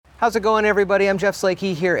How's it going, everybody? I'm Jeff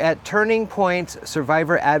Slakey here at Turning Pointe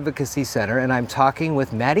Survivor Advocacy Center, and I'm talking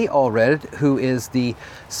with Maddie Allred, who is the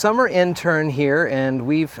summer intern here, and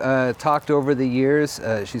we've talked over the years.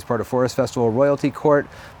 She's part of Forest Festival Royalty Court,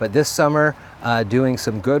 but this summer doing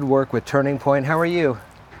some good work with Turning Pointe. How are you?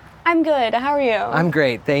 I'm good. How are you? I'm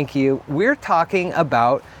great, thank you. We're talking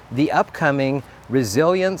about the upcoming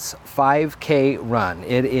Resilience 5K run.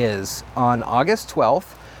 It is on August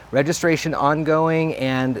 12th. Registration ongoing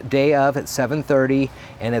and day of at 7:30,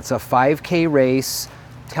 and it's a 5K race.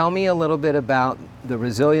 Tell me a little bit about the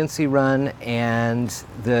resiliency run and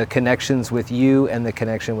the connections with you and the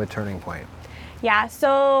connection with Turning Pointe. Yeah,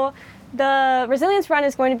 so the Resilience Run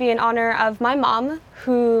is going to be in honor of my mom,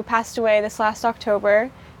 who passed away this last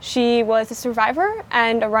October. She was a survivor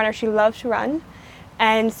and a runner. She loved to run.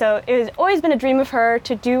 And so it has always been a dream of her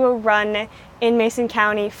to do a run in Mason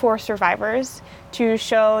County for survivors, to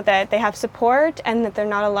show that they have support and that they're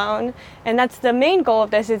not alone. And that's the main goal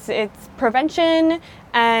of this. It's prevention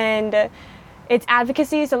and it's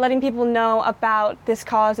advocacy, so letting people know about this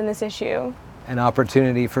cause and this issue. An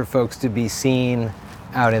opportunity for folks to be seen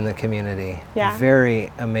out in the community. Yeah.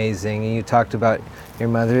 Very amazing. You talked about your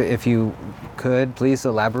mother. If you could, please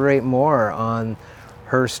elaborate more on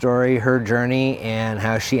her story, her journey, and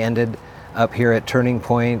how she ended up here at Turning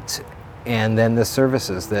Pointe, and then the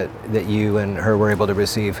services that you and her were able to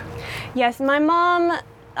receive. Yes, my mom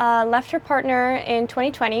left her partner in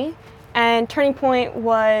 2020, and Turning Pointe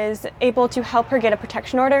was able to help her get a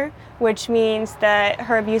protection order, which means that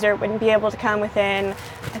her abuser wouldn't be able to come within,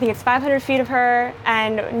 I think it's 500 feet of her,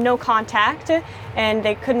 and no contact, and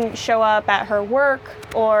they couldn't show up at her work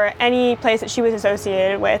or any place that she was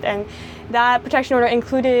associated with. And that protection order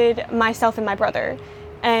included myself and my brother.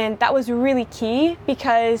 And that was really key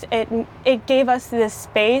because it gave us this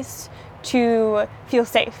space to feel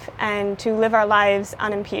safe and to live our lives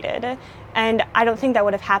unimpeded. And I don't think that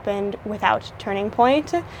would have happened without Turning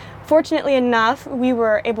Pointe. Fortunately enough, we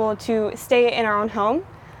were able to stay in our own home.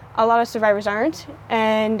 A lot of survivors aren't,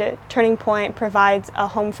 and Turning Pointe provides a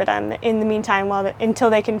home for them in the meantime until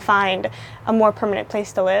they can find a more permanent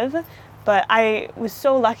place to live. But I was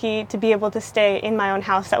so lucky to be able to stay in my own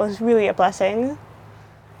house. That was really a blessing.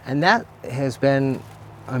 And that has been,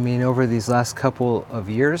 I mean, over these last couple of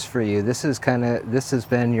years for you, this has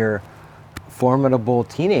been your formidable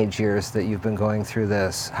teenage years that you've been going through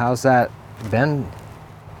this. How's that been?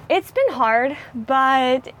 It's been hard,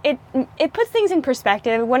 but it puts things in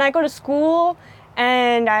perspective. When I go to school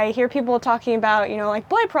and I hear people talking about, like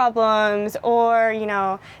boy problems or,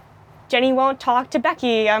 Jenny won't talk to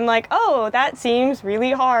Becky, I'm like, oh, that seems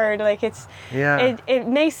really hard. Like it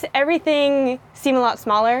makes everything seem a lot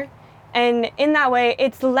smaller. And in that way,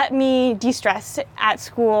 it's let me de-stress at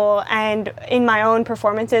school, and in my own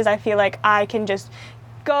performances, I feel like I can just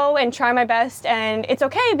go and try my best, and it's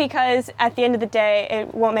okay because at the end of the day,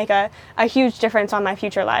 it won't make a huge difference on my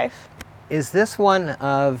future life. Is this one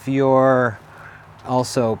of your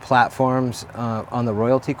also platforms on the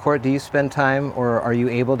Royalty Court? Do you spend time, or are you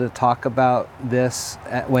able to talk about this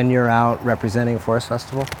when you're out representing Forest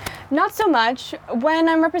Festival? Not so much. When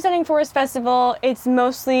I'm representing Forest Festival, it's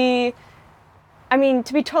mostly,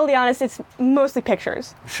 to be totally honest, it's mostly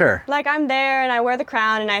pictures. Sure. Like I'm there and I wear the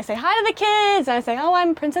crown and I say hi to the kids and I say, oh,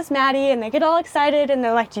 I'm Princess Maddie, and they get all excited and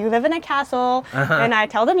they're like, do you live in a castle? Uh-huh. And I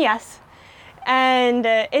tell them yes. And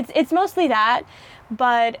it's mostly that.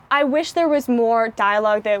 But I wish there was more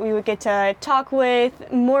dialogue, that we would get to talk with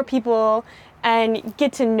more people and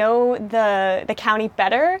get to know the county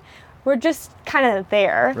better. We're just kind of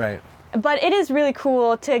there. Right. But it is really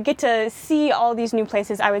cool to get to see all these new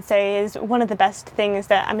places. I would say is one of the best things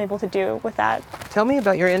that I'm able to do with that. Tell me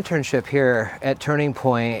about your internship here at Turning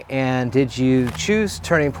Pointe, and did you choose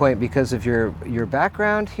Turning Pointe because of your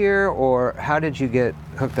background here, or how did you get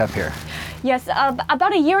hooked up here? Yes,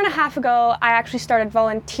 about a year and a half ago, I actually started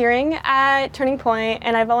volunteering at Turning Pointe,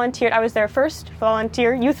 and I volunteered. I was their first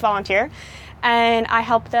youth volunteer, and I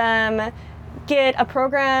helped them get a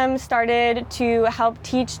program started to help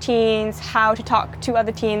teach teens how to talk to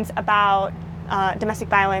other teens about domestic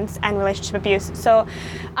violence and relationship abuse. So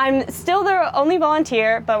I'm still their only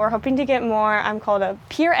volunteer, but we're hoping to get more. I'm called a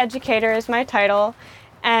peer educator is my title,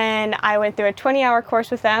 and I went through a 20-hour course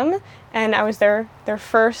with them, and I was their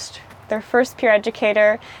first peer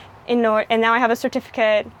educator, and now I have a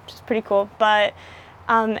certificate, which is pretty cool. But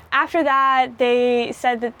after that, they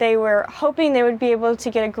said that they were hoping they would be able to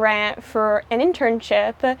get a grant for an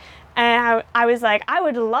internship, and I was like, I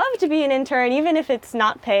would love to be an intern, even if it's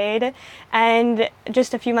not paid. And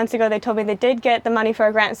just a few months ago, they told me they did get the money for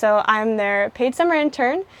a grant, so I'm their paid summer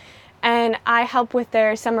intern. and I help with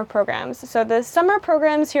their summer programs. So the summer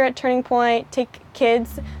programs here at Turning Point take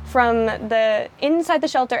kids from the inside the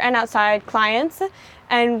shelter and outside clients,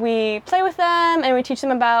 and we play with them and we teach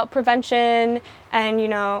them about prevention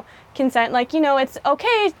and, consent. Like, it's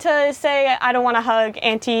okay to say, I don't want to hug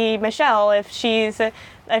Auntie Michelle if you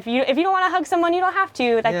don't want to hug someone, you don't have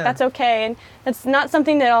to. That's okay. And that's not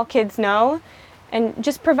something that all kids know. And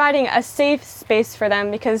just providing a safe space for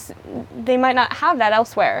them, because they might not have that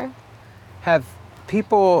elsewhere. Have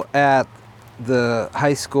people at the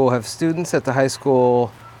high school, have students at the high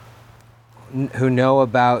school who know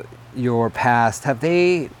about your past, have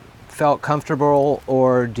they felt comfortable,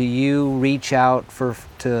 or do you reach out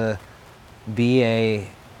to be a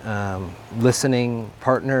listening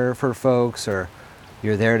partner for folks, or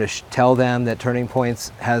you're there to tell them that Turning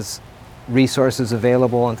Point has resources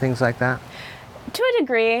available and things like that? To a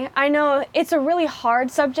degree. I know it's a really hard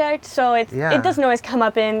subject, so it doesn't always come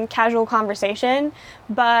up in casual conversation,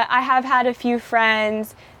 but I have had a few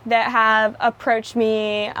friends that have approached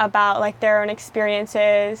me about like their own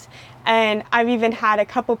experiences, and I've even had a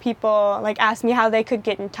couple people like ask me how they could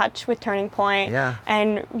get in touch with Turning Point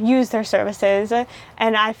and use their services,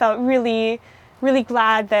 and I felt really, really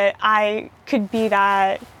glad that I could be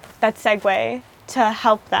that segue to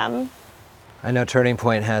help them. I know Turning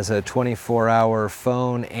Point has a 24-hour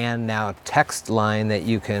phone and now text line that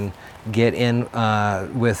you can get in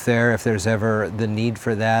with there if there's ever the need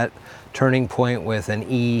for that. Turning Point with an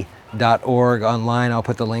e.org online. I'll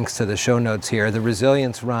put the links to the show notes here. The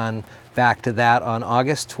Resilience Run, back to that, on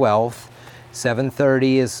August 12th.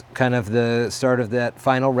 7:30 is kind of the start of that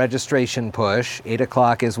final registration push. 8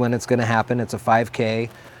 o'clock is when it's going to happen. It's a 5K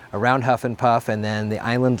around Huff and Puff and then the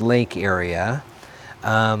Island Lake area.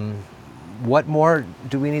 What more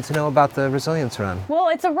do we need to know about the Resilience Run? Well,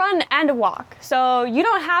 it's a run and a walk. So you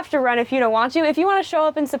don't have to run if you don't want to. If you want to show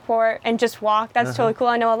up and support and just walk, that's totally cool.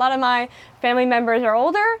 I know a lot of my family members are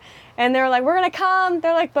older and they're like, we're going to come.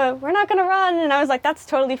 They're like, but we're not going to run. And I was like, that's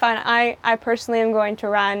totally fine. I personally am going to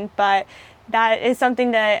run, but that is something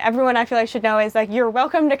that everyone I feel like should know is like, you're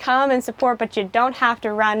welcome to come and support, but you don't have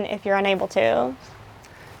to run if you're unable to.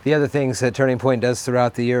 The other things that Turning Point does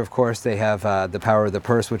throughout the year, of course, they have the Power of the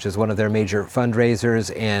Purse, which is one of their major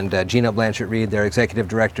fundraisers, and Gina Blanchett-Reed, their executive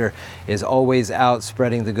director, is always out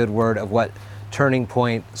spreading the good word of what Turning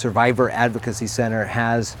Point Survivor Advocacy Center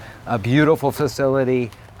has. A beautiful facility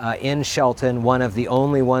in Shelton, one of the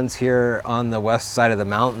only ones here on the west side of the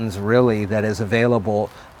mountains, really, that is available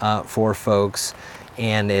for folks.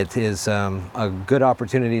 And it is a good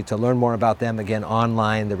opportunity to learn more about them, again,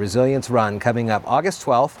 online. The Resilience Run coming up August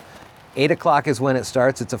 12th. 8 o'clock is when it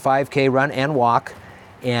starts. It's a 5K run and walk,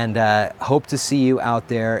 and hope to see you out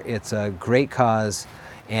there. It's a great cause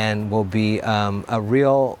and will be a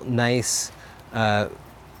real nice,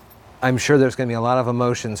 I'm sure there's going to be a lot of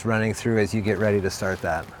emotions running through as you get ready to start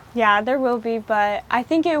that. Yeah, there will be, but I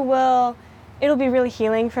think it'll be really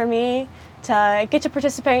healing for me to get to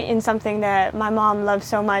participate in something that my mom loves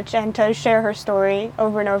so much and to share her story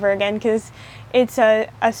over and over again, because it's a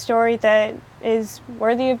story that is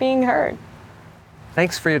worthy of being heard.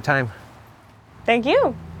 Thanks for your time. Thank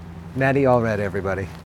you. Maddie, Allred, everybody.